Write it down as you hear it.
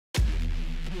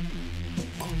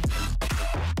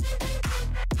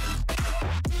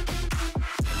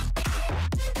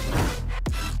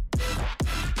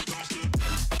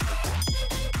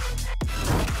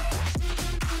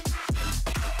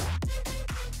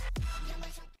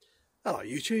Hello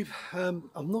YouTube.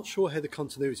 I'm not sure how the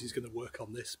continuity is going to work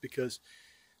on this because,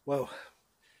 well,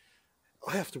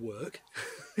 I have to work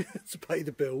to pay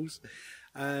the bills,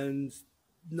 and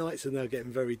nights are now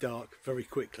getting very dark very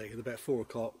quickly, and about 4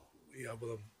 o'clock,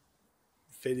 when I'm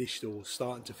finished or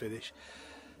starting to finish,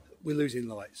 we're losing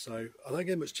light, so I don't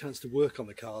get much chance to work on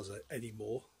the cars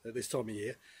anymore at this time of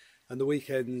year. And the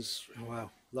weekends,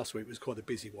 well, last week was quite a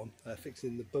busy one,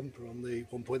 fixing the bumper on the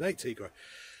 1.8 Tigra.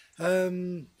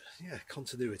 Yeah,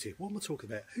 continuity. What am I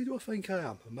talking about? Who do I think I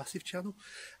am? A massive channel?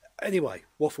 Anyway,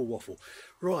 waffle.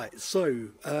 Right, so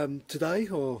today,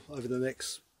 or over the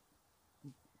next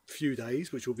few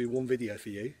days, which will be one video for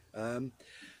you,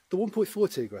 the 1.4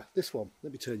 Tigra, this one,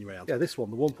 let me turn you around. Yeah, this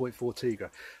one, the 1.4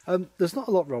 Tigra. There's not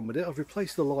a lot wrong with it. I've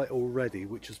replaced the light already,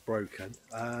 which is broken.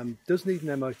 Does need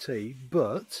an MOT,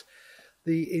 but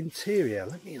the interior,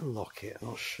 let me unlock it and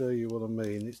I'll show you what I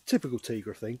mean. It's a typical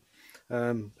Tigra thing.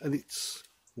 And it's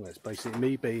basically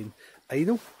me being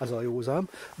anal, as I always am,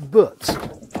 but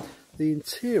the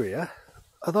interior,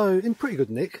 although in pretty good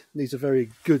nick, needs a very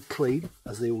good clean,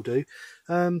 as they all do,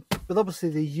 but obviously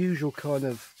the usual kind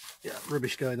of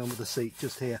rubbish going on with the seat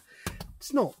just here.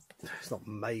 It's not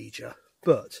major,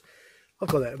 but I've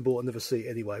got out and bought another seat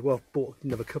anyway. Well, bought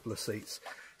another couple of seats,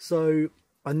 so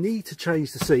I need to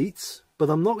change the seats, but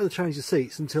I'm not going to change the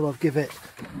seats until I've give it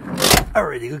a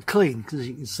really good clean, because as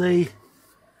you can see,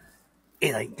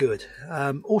 it ain't good.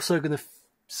 Also going to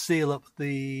seal up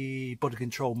the body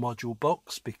control module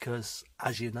box, because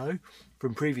as you know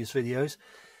from previous videos,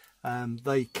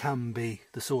 they can be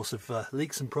the source of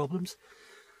leaks and problems.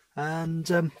 And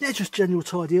yeah, just general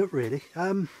tidy up really.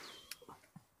 I've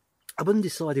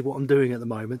undecided what I'm doing at the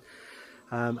moment.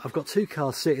 I've got two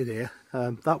cars sitting here.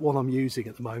 That one I'm using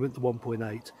at the moment, the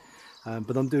 1.8.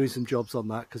 But I'm doing some jobs on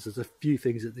that because there's a few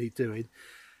things that need doing.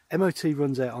 MOT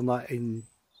runs out on that in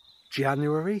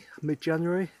January,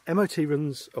 mid-January. MOT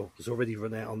runs, it's already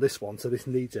run out on this one, so this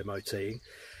needs MOTing.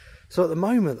 So at the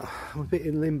moment, I'm a bit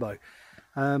in limbo.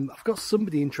 I've got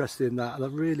somebody interested in that, and I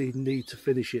really need to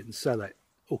finish it and sell it,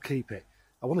 or keep it.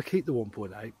 I want to keep the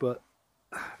 1.8, but,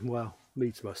 well,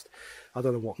 needs must. I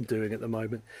don't know what I'm doing at the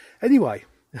moment. Anyway,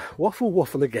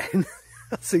 waffle again.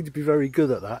 I seem to be very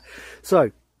good at that.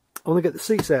 So, I want to get the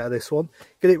seats out of this one,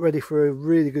 get it ready for a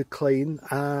really good clean,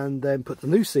 and then put the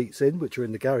new seats in, which are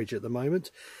in the garage at the moment,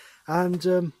 and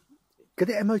get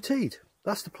it MOT'd.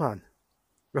 That's the plan.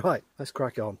 Right, let's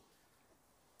crack on.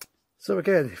 So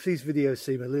again, if these videos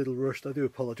seem a little rushed, I do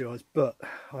apologise, but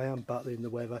I am battling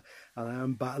the weather and I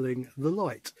am battling the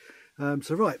light.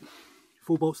 So right,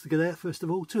 4 bolts to get out first of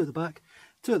all, 2 at the back,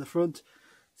 2 at the front.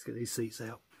 Let's get these seats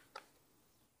out.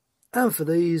 And for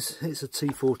these, it's a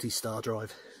T40 Star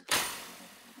Drive.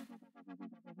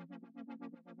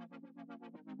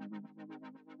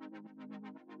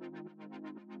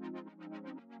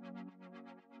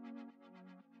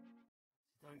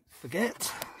 Don't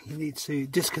forget, you need to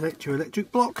disconnect your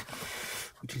electric block,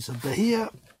 which is under here.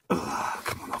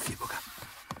 Come on off, you bugger.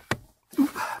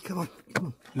 Come on,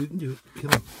 you can do it,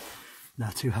 come on. Now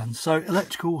 2 hands. So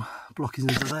electrical block is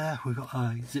under there. We've got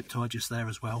a zip tie just there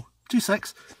as well. 2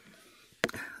 secs.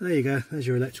 There you go, there's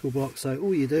your electrical block. So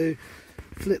all you do,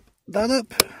 flip that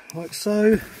up like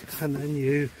so, and then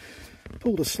you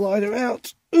pull the slider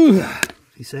out. Ooh,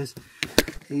 he says,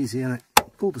 easy, innit?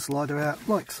 Pull the slider out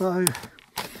like so.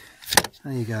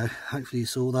 There you go, hopefully you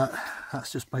saw that.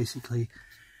 That's just basically,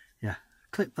 yeah,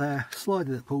 clip there,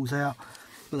 slider that pulls out,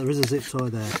 but there is a zip tie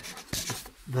there, just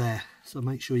there. So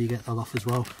make sure you get that off as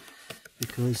well,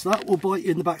 because that will bite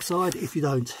you in the backside if you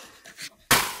don't.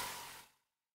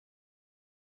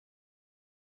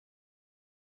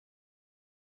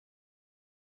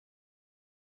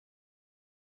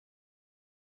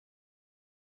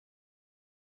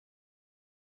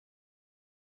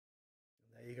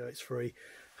 There you go, it's free.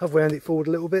 I've wound it forward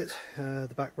a little bit, the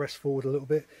back rest forward a little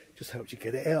bit, just helps you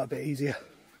get it out a bit easier.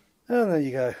 And there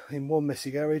you go, in one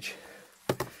messy garage,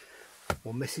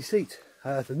 one messy seat.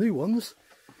 The new ones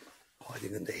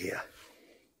hiding under here.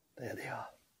 There they are.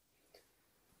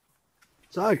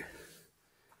 So,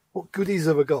 what goodies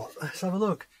have I got? Let's have a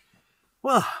look.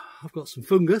 Well, I've got some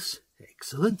fungus,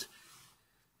 excellent.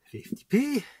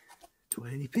 50p,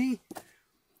 20p,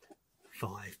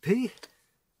 5p.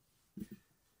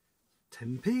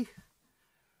 10p,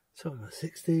 so I've got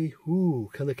 60,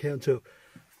 ooh, can I count up?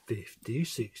 50,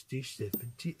 60,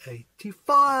 70,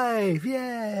 85,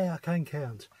 yeah, I can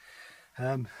count.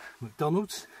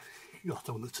 McDonald's, I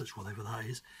don't want to touch whatever that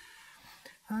is,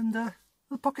 and a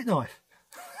pocket knife.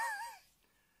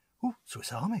 Oh,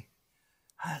 Swiss Army,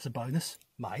 that's a bonus,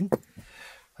 mine.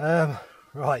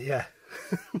 Right, yeah,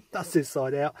 that's this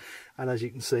side out, and as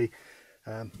you can see,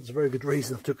 There's a very good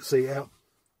reason I took the seat out.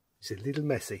 It's a little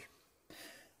messy.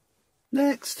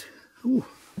 Next, ooh,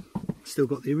 still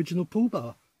got the original pull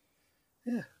bar.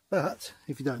 Yeah, but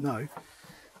if you don't know,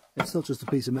 it's not just a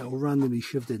piece of metal randomly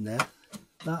shoved in there.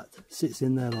 That sits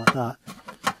in there like that.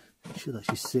 It should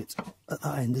actually sit at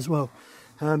that end as well.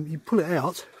 You pull it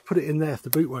out, put it in there if the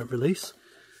boot won't release.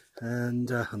 And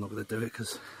I'm not going to do it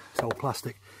because it's old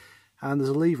plastic. And there's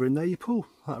a lever in there you pull,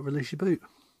 that'll release your boot.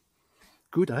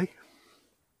 Good, eh?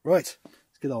 Right,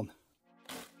 let's get on.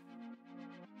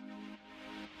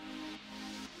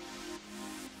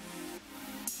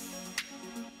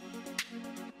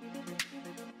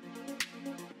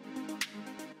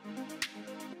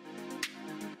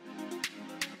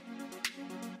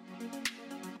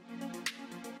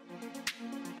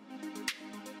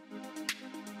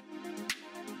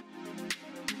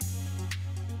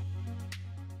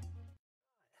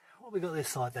 What have we got this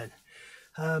side then?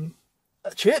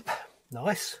 A chip,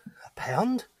 nice, a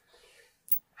pound,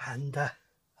 and a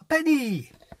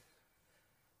penny.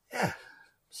 Yeah,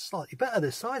 slightly better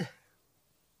this side.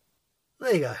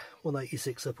 There you go,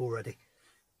 186 up already.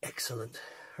 Excellent.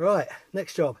 Right,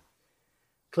 next job,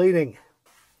 cleaning.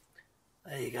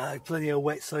 There you go, plenty of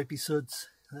wet soapy suds.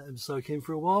 Let them soak in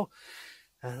for a while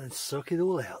and then suck it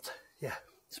all out. Yeah,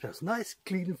 it smells nice,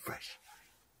 clean and fresh.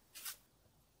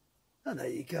 And there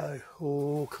you go,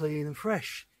 all clean and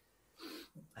fresh.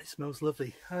 It smells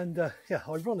lovely. And yeah,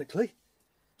 ironically,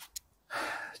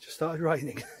 it's just started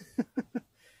raining.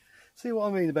 See what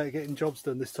I mean about getting jobs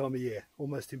done this time of year?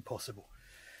 Almost impossible.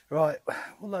 Right,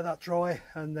 we'll let that dry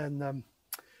and then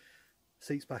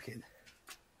seats back in.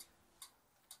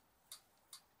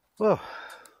 Well,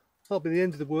 that'll be the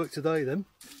end of the work today then.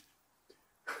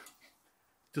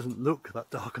 Doesn't look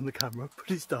that dark on the camera, but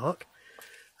it's dark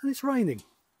and it's raining.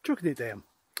 Chucking it down.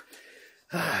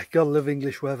 Gotta love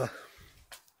English weather.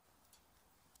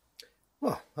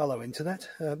 Well, hello internet.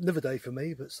 Another day for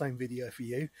me, but same video for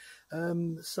you.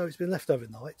 So it's been left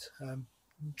overnight.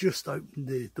 Just opened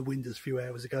the windows a few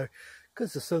hours ago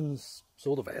because the sun's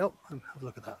sort of out. Have a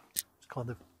look at that. It's kind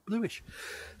of bluish.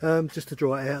 Just to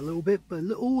dry it out a little bit, but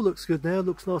it all looks good now.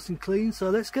 Looks nice and clean.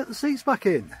 So let's get the seats back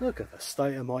in. Look at the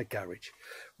state of my garage.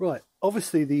 Right,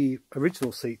 obviously the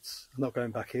original seats are not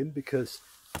going back in because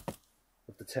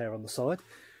of the tear on the side.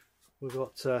 We've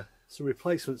got some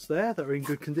replacements there that are in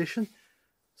good condition,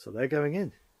 so they're going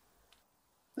in.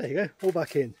 There you go, all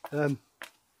back in. Well,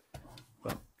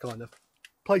 kind of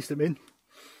placed them in,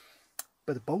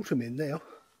 better bolt them in now.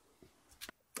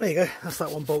 There you go, that's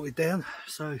that one bolted down.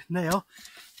 So now,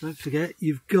 don't forget,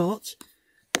 you've got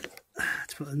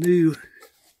to put a new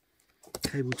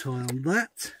cable tie on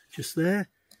that, just there.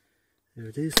 There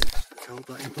it is, hold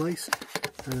that in place.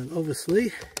 And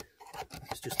obviously,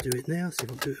 let's just do it now, so you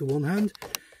want to do it with one hand.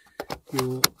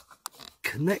 Your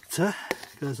connector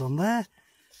goes on there,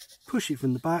 push it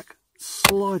from the back,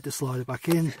 slide the slider back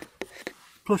in,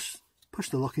 push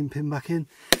the locking pin back in,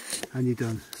 and you're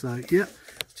done. So yeah,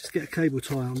 just get a cable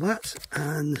tie on that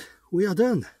and we are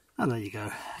done. And there you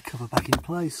go, cover back in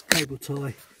place, cable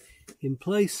tie in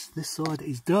place. This side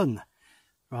is done.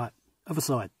 Right, other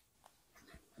side.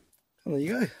 And there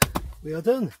you go, we are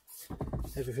done.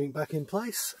 Everything back in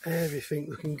place, everything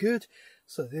looking good.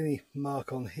 So the only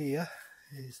mark on here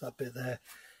is that bit there,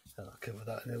 and I'll cover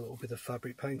that in a little bit of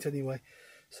fabric paint anyway.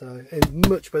 So in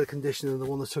much better condition than the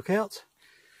one I took out.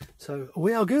 So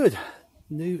we are good.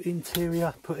 New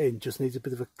interior put in, just needs a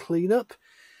bit of a clean up.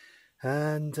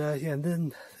 And yeah, and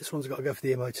then this one's got to go for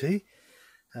the MOT.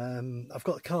 I've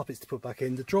got the carpets to put back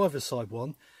in. The driver's side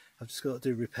one, I've just got to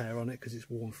do repair on it because it's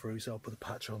worn through, so I'll put a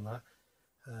patch on that.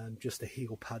 Just a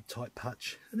heel pad type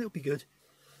patch, and it'll be good.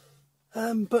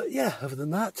 But yeah, other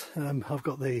than that, I've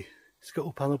got the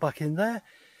scuttle panel back in there,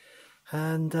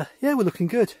 and yeah, we're looking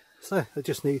good. So I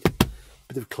just need a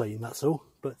bit of clean, that's all.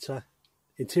 But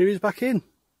interior's back in,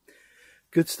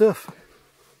 good stuff.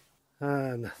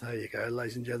 And there you go,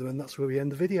 ladies and gentlemen, that's where we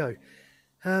end the video.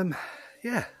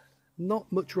 Yeah,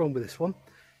 not much wrong with this one.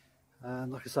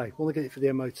 Like I say, want to get it for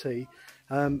the MOT.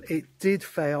 It did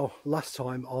fail last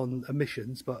time on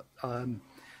emissions, but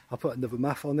I put another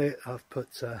MAF on it. I've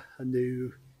put a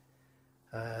new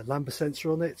lambda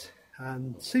sensor on it,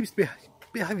 and seems to be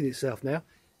behaving itself now.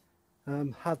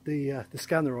 Had the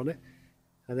scanner on it,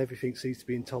 and everything seems to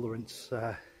be in tolerance.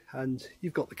 And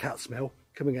you've got the cat smell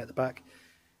coming out the back,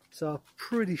 so I'm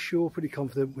pretty sure, pretty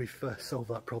confident we've solved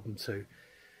that problem too.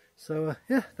 So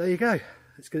yeah, there you go.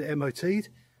 Let's get it MOT'd.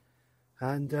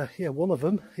 And yeah, one of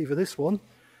them, either this one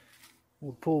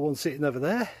or the poor one sitting over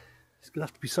there, it's going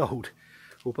to have to be sold,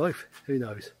 or both, who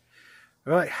knows.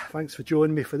 Right, thanks for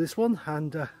joining me for this one,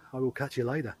 and I will catch you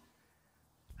later.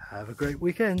 Have a great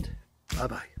weekend. Bye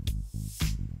bye.